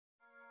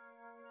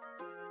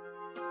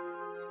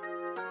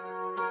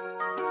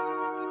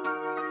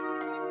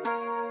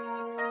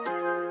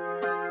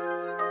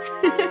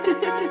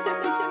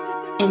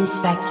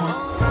Inspector.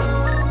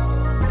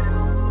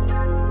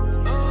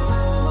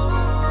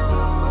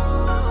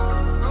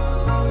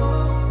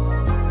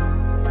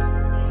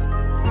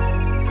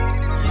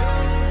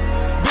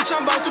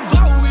 I'm about to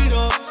blow it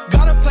up.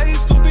 Gotta play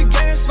stupid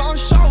games while I'm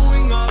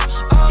showing up.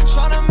 I'm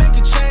trying to make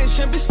a change,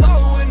 can't be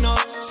slowing up.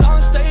 So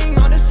I'm staying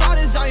on the side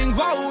as I ain't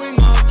growing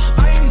up.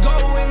 I ain't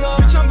going up.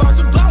 Bitch, I'm about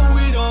to blow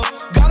it up.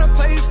 Gotta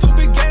play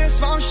stupid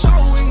games while I'm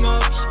showing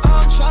up.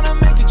 I'm trying to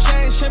make a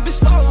change, can't be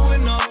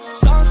slowing up.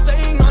 So I'm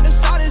staying on the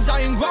side as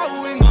I ain't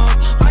growing up.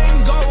 I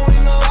ain't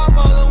going up. Stop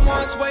all at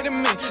once, wait a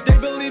minute. They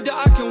believe that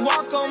I can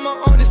walk on my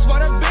own. That's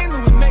what I've been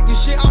doing, making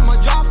shit. I'ma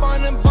drop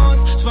on them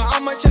bones. Swear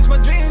I'ma chase my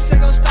dreams,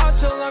 ain't gon' stop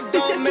till I'm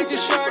done. Making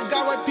sure I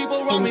got right people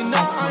around me.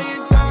 Now I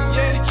ain't done.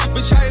 Yeah,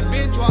 bitch, I ain't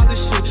been through all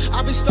this shit.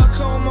 I been stuck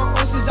on my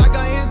own since I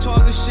got into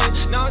all this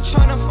shit. Now I'm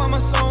trying to find my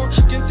soul,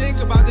 can think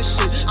about this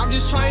shit. I'm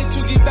just trying to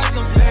get back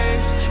some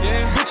faith.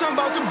 Yeah, bitch, I'm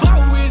about to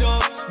blow it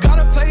up.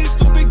 Gotta play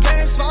stupid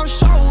games while I'm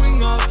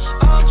showing up.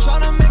 I'm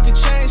trying to make a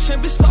change,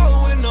 can't be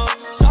slowing up.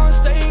 So I'm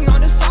staying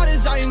on the side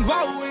as I ain't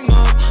growing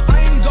up.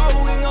 I ain't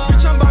going up.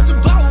 Bitch, I'm about to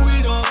blow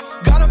it up.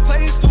 Gotta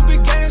play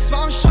stupid games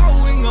while I'm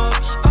showing up.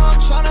 I'm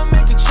trying to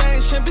make a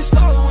change, can't be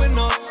slowing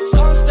up.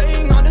 So I'm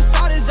staying on the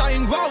side as I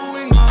ain't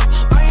growing up.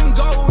 I ain't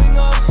going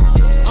up.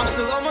 I'm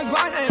still on my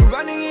grind, I ain't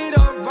running it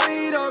up,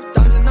 running it up.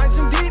 Thousand nights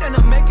indeed, and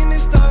I'm making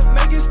this stuff,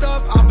 making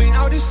stuff. I've been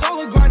out this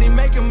solo grinding,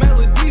 making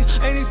melodies.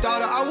 Ain't he thought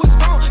that I was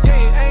gone? Yeah,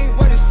 it ain't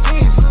what it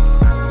seems.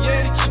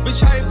 Yeah,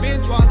 bitch, I ain't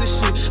been through all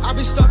this shit. I've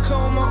been stuck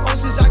on my own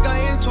since I got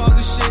into all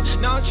this shit.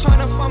 Now I'm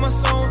trying to find my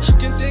soul,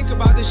 can think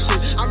about this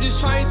shit. I'm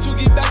just trying to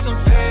get back some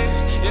faith.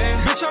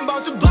 Yeah, bitch, I'm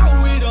about to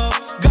blow it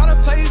up. Gotta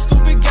play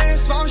stupid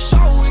games while I'm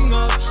showing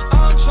up.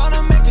 I'm trying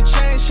to make a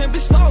change, can't be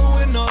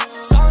slowing up.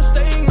 So I'm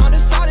staying on the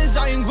side as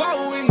I ain't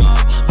growing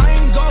up. I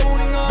ain't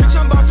going up. Bitch,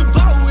 I'm about to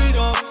blow it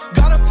up.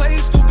 Gotta play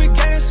stupid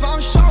games while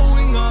I'm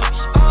showing up.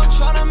 I'm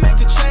trying to make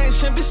a change,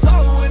 can't be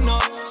slowing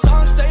up. So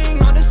I'm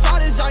staying on the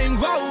side as I ain't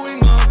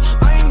growing up.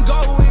 I ain't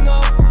going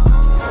up.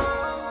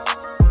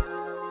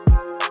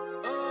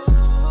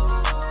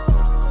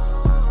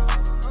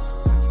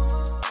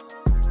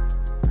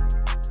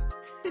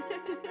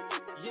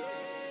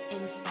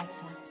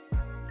 Inspector.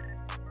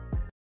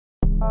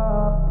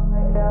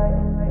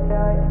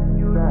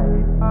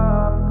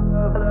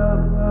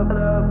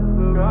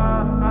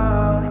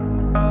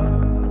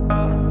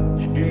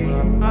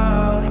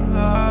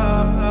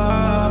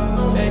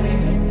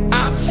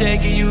 I'm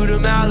taking you to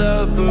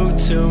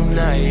Malibu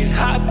tonight.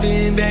 Hop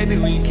in, baby,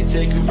 we can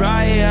take a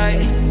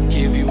ride.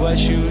 Give you what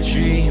you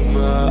dream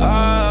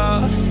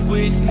of.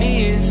 With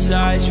me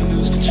inside, you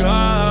lose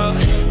control.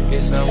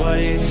 It's not what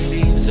it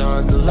seems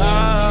on the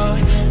low.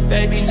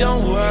 Baby,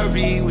 don't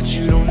worry what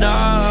you don't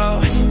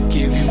know.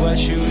 Give you what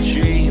you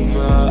dream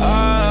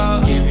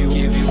of. Give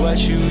you what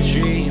you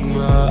dream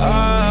of.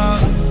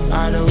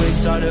 I know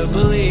it's hard to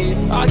believe.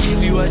 I'll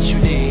give you what you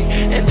need,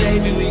 and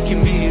baby, we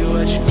can be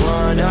what you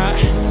wanna.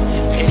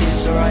 And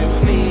it's alright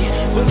with me,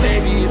 but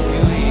baby, if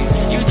you leave,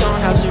 you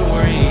don't have to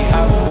worry.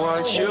 I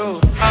want you.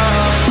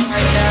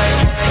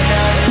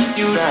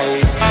 You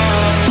right.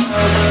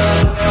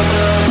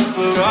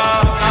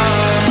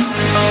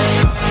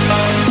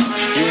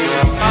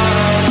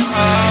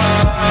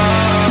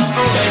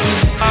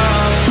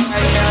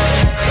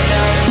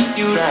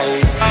 You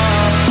right.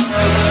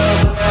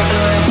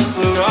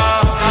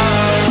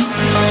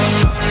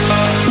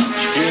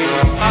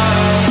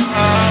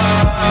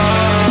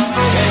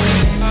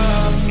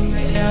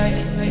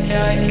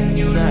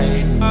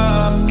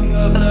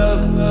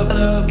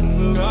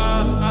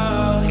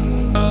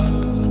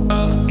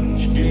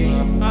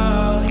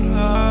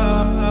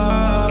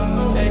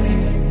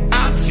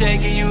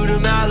 Taking you to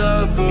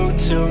Malibu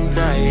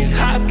tonight.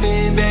 Hop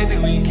in, baby,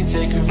 we can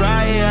take a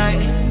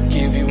ride.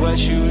 Give you what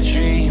you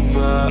dream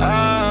of.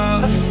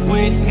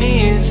 With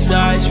me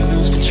inside, you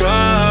lose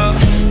control.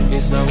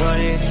 It's not what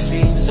it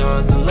seems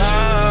on the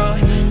low.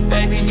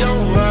 Baby,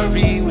 don't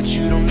worry what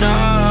you don't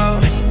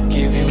know.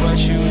 Give you what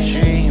you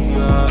dream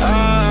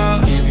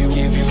of. Give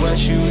you what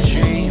you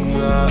dream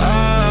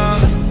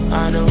of.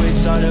 I know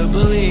it's hard to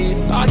believe.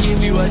 I'll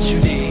give you what you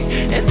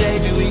need, and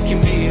baby, we can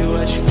be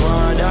what you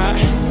wanna.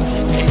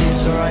 And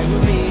it's alright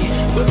with me,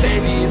 but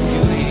baby, if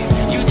you leave,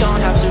 you don't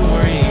have to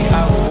worry.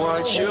 I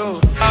want you.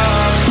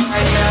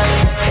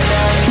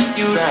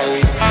 You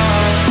right.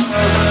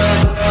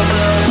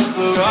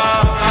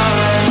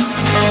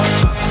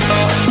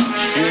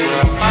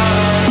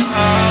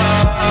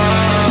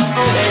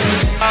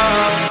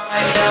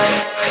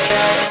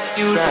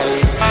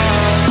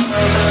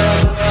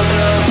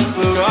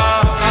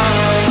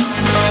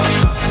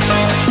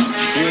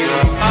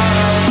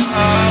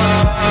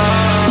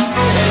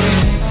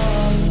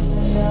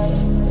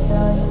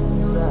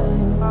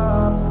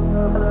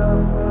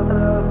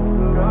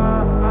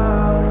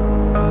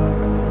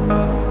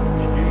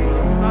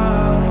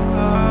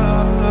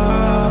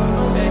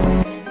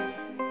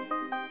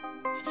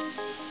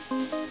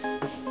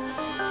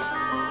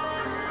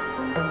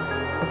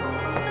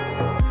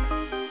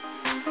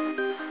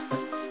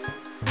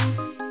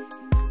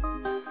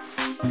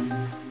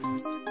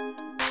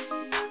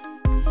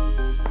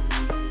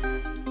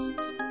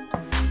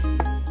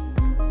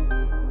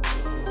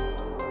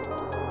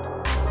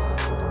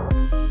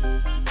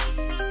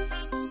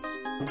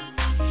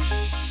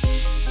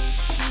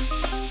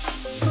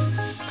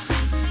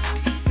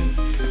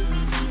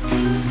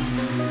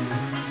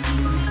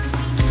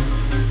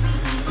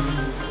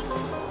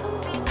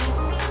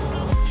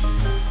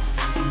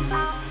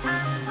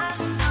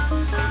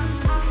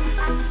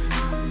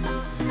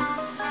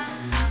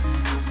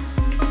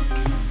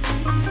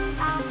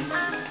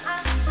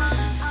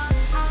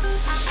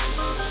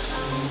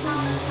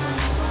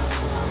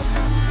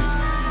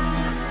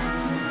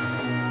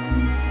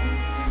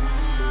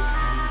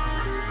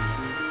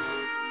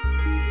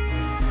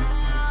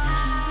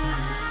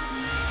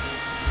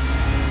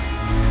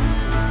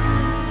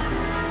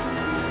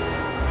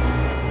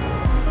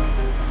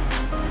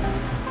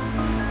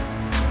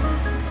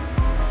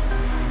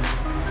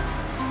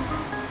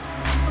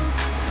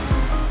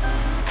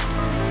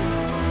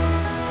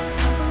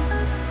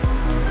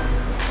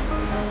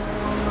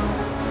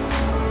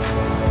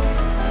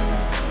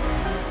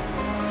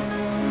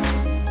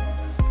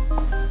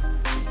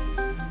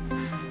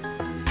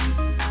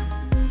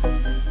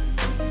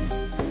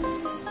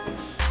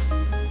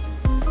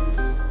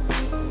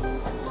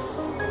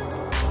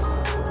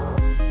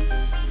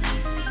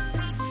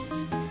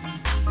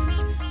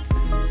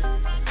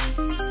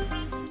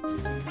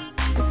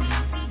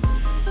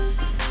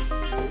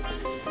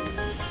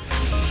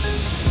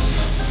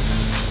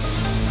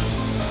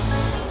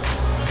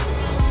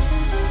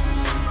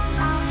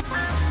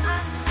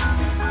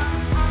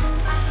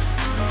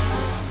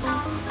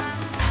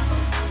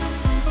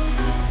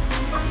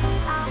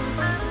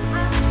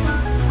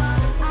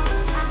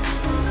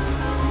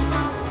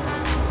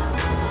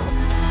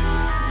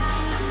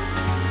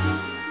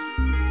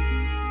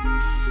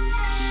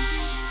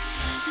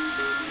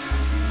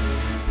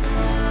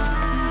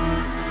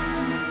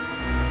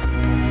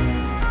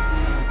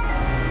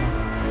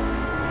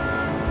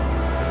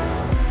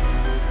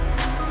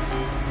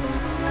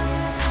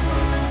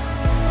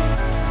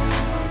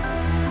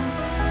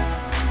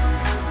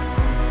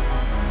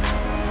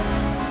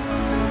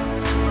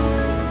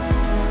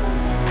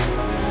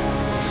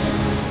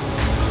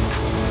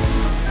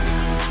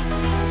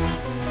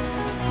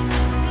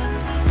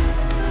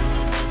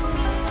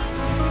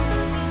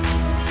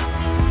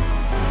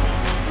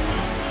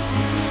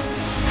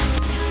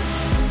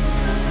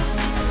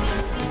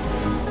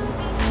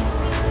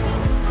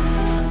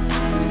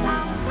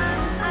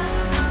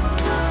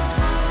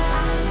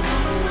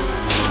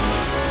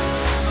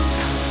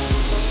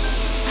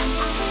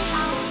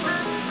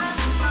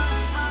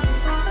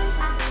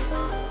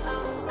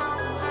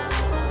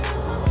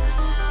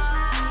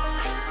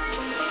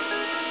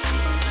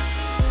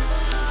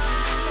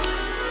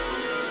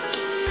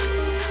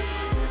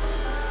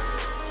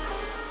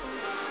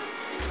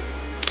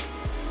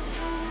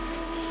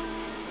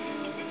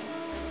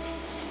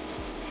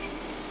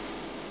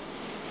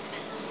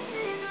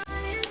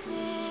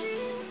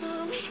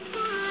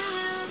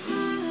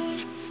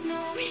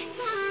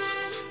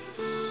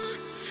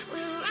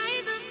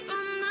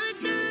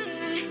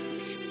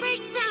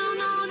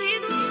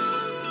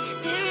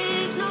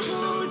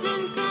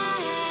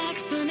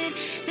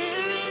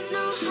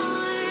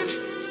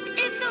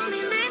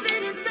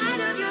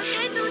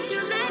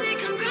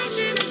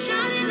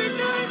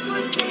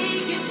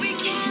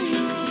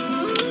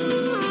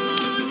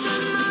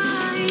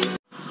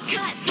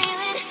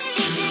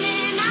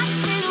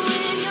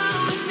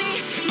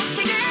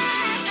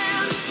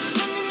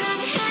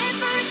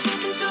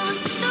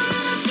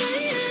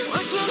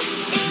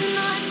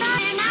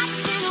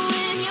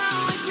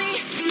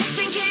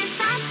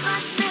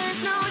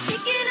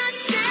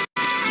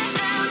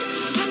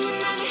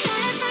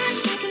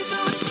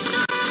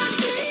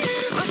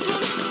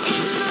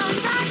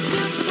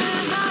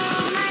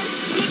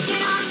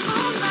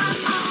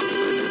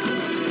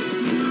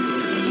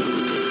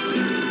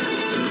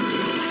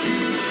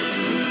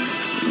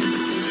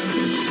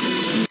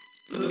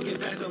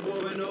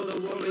 join all the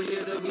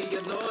warriors that we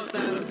get lost.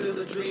 Battlefield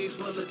the dreams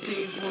for the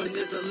teams. One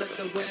is a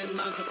lesson when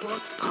lines are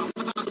crossed. I'm